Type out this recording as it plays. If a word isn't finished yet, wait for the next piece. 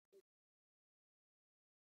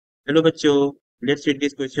Hello बच्चों, let's read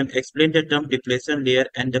this question. Explain the term depletion layer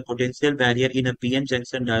and the potential barrier in a PN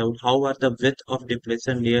junction diode. How are the width of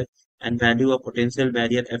depletion layer and value of potential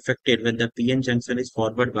barrier affected when the PN junction is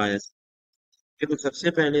forward biased? देखो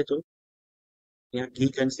सबसे पहले तो यहाँ की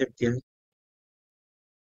concept क्या है?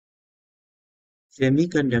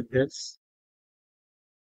 Semiconductors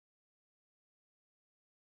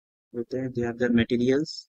होते हैं, they are the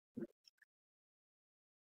materials.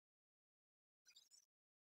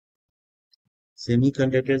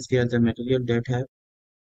 Semiconductors, they are the material that have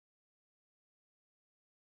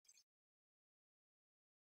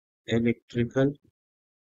electrical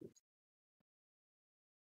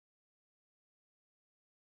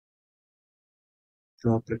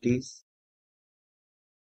properties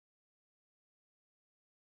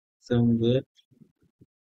somewhere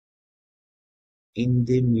in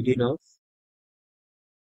the middle of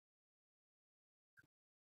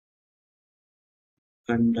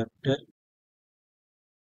conductor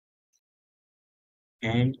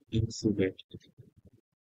and insulate.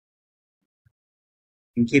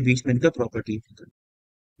 इनके बीच में इनका प्रॉपर्टी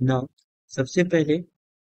ना सबसे पहले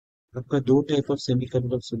आपका दो टाइप ऑफ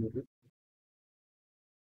सेमीकंडक्टर सुनोगे,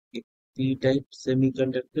 एक P type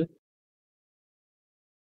semiconductor,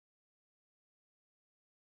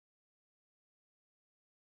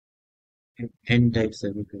 N type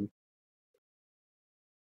semiconductor.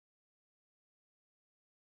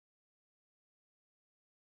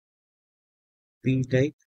 P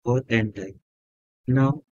type और एन टाइप.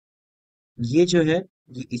 नाउ ये जो है,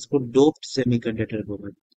 ये इसको डोप्ड सेमीकंडक्टर बोला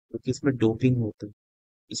जाता है क्योंकि इसमें डोपिंग होता है,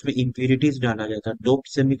 इसमें इम्प्यूरिटीज डाला जाता है. Doped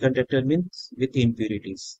semiconductor means with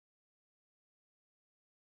impurities.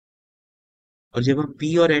 और जब हम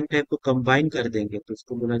पी और एन टाइप को कंबाइन कर देंगे तो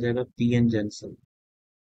इसको बोला जाएगा पी एन जंक्शन.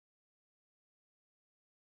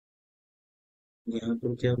 यहाँ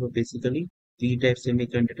पर क्या होगा, बेसिकली पी टाइप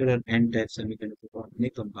सेमीकंडक्टर और एन टाइप सेमीकंडक्टर को आपने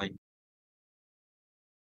combine,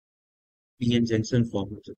 P N junction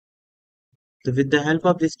form हो. तो with the help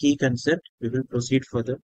of this की concept we will proceed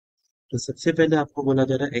further. तो सबसे पहले आपको बोला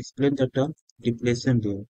जा रहा है explain the term depletion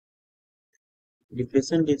layer.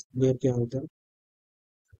 Depletion layer क्या होता है?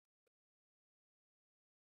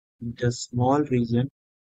 The small reason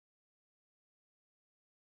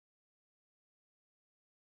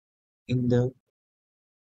in the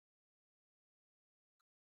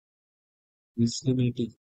vicinity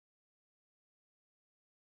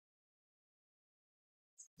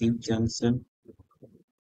in junction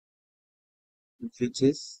which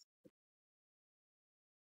is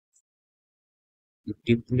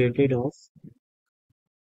depleted of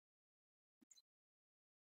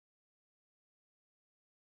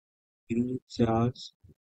free charge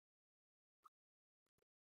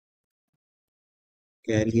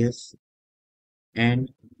carriers and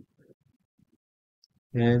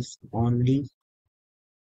has only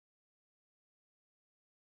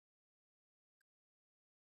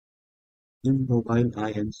immobile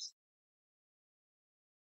ions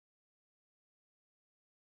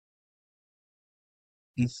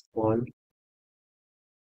is called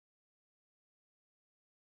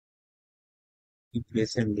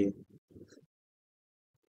depletion layer.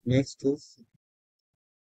 Next is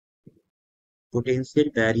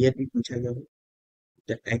potential barrier भी पूछा गया है.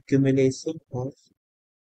 The accumulation of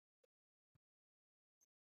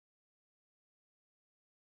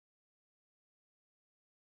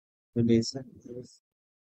relation of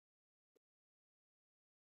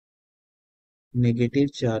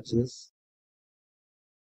negative charges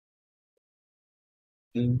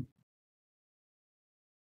in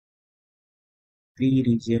P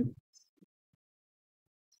region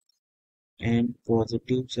and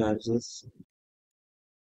positive charges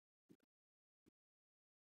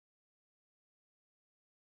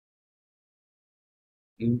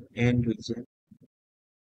in N region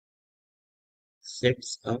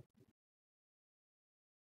sets up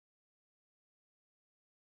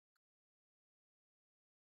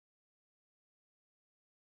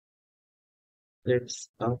sets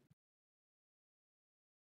up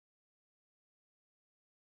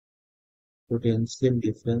potential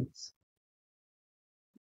difference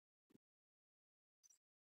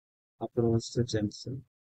across the junction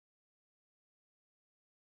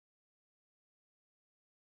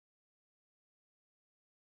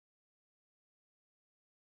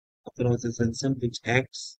which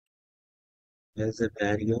acts as a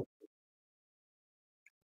barrier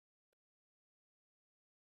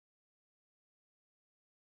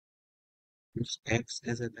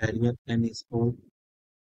and is called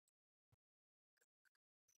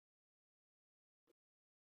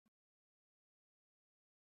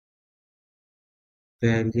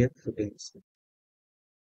barrier potential.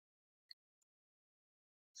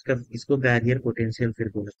 इसको barrier potential फिर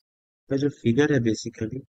बोला। का जो figure है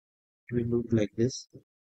basically will look like this.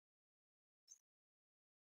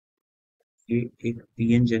 ये एक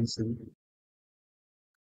PN junction,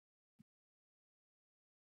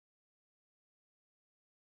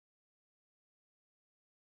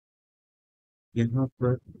 यहाँ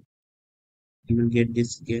पर you will get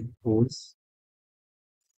this get holes.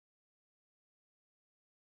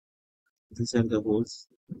 These are the holes.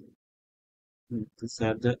 These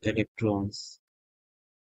are the electrons.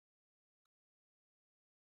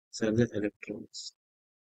 These are the electrons.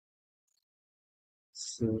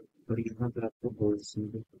 So और यहाँ पर आपको holes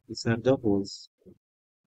मिलेंगे. These are the holes.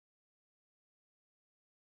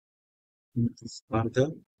 These are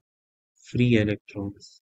the free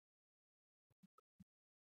electrons.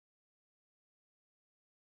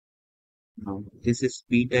 Now this is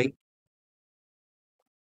p type.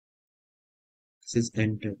 This is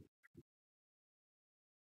n type.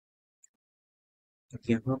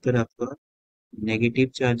 यहाँ पर आपका negative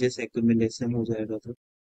charges accumulation हो जाएगा तो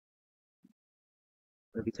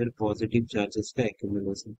इधर पॉजिटिव चार्जेस का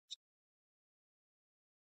accumulation.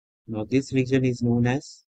 Now this region is known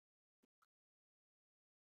as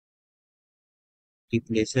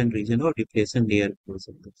depletion region or depletion layer बोल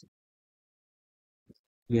सकते हैं.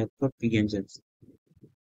 ये आपका PN junction.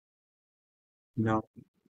 Now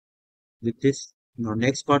with this, now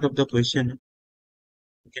next part of the question,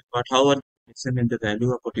 okay, but how are depletion and the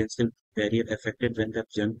value of potential barrier affected when the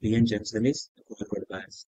PN junction is forward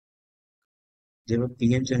bias? जब हम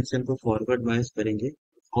PN junction को forward bias करेंगे,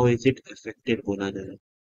 how is it affected बोला जा रहा है.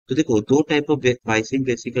 तो देखो दो टाइप ऑफ बाइसिंग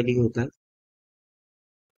बेसिकली होता है,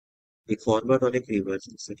 एक फॉरवर्ड और एक reverse.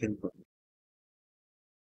 Second part,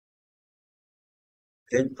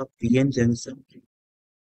 then a PN junction,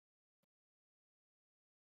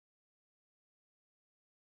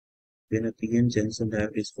 when a PN junction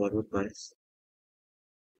diode is forward bias,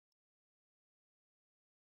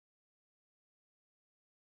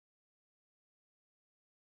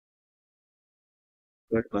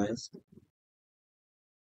 forward bias,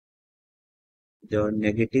 the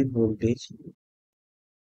negative voltage,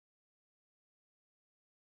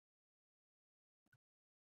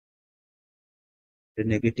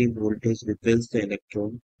 repels the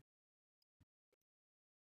electron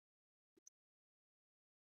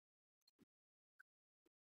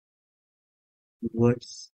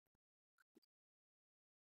towards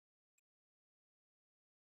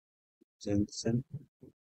junction,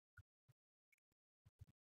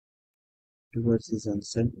 towards the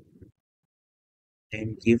junction,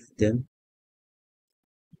 and give them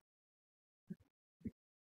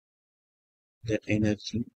the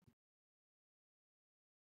energy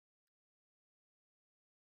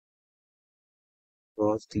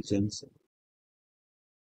across the junction,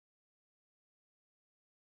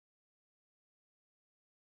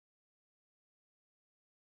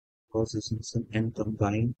 across the junction, and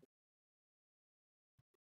combine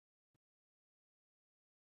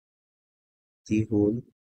the whole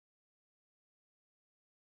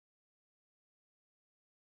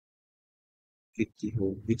with the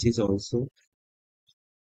whole, which is also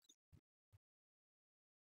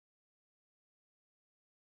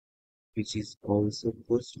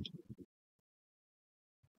pushed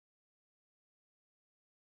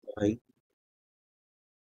by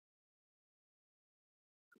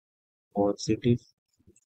positive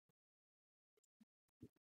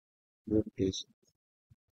voltage.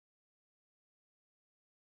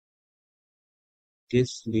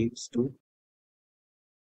 This leads to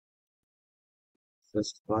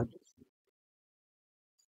first part.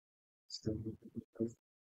 So,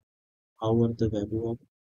 how are the value of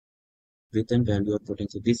width and value of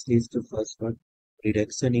potential? This leads to first part,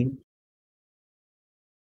 reduction in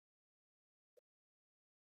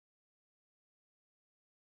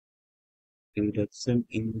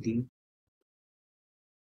the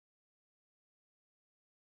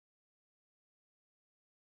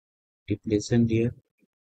depletion layer.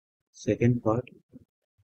 Second part,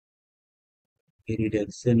 a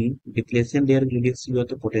reduction in depletion layer reduces your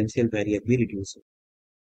the potential barrier भी reduce.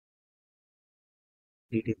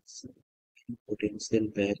 Reduction in potential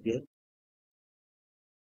barrier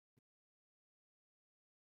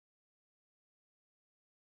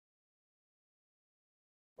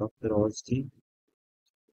across the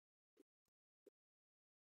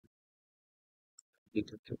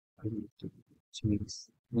which means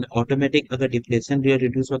automatic अगर depletion layer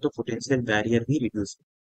reduce हो तो potential barrier भी reduce.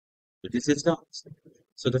 So this is the answer.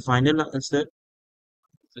 So the final answer.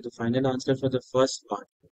 So the final answer for the first part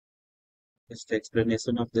is the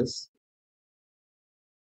explanation of this,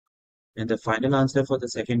 and the final answer for the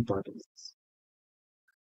second part is this.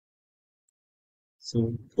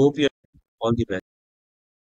 So hope you all the best.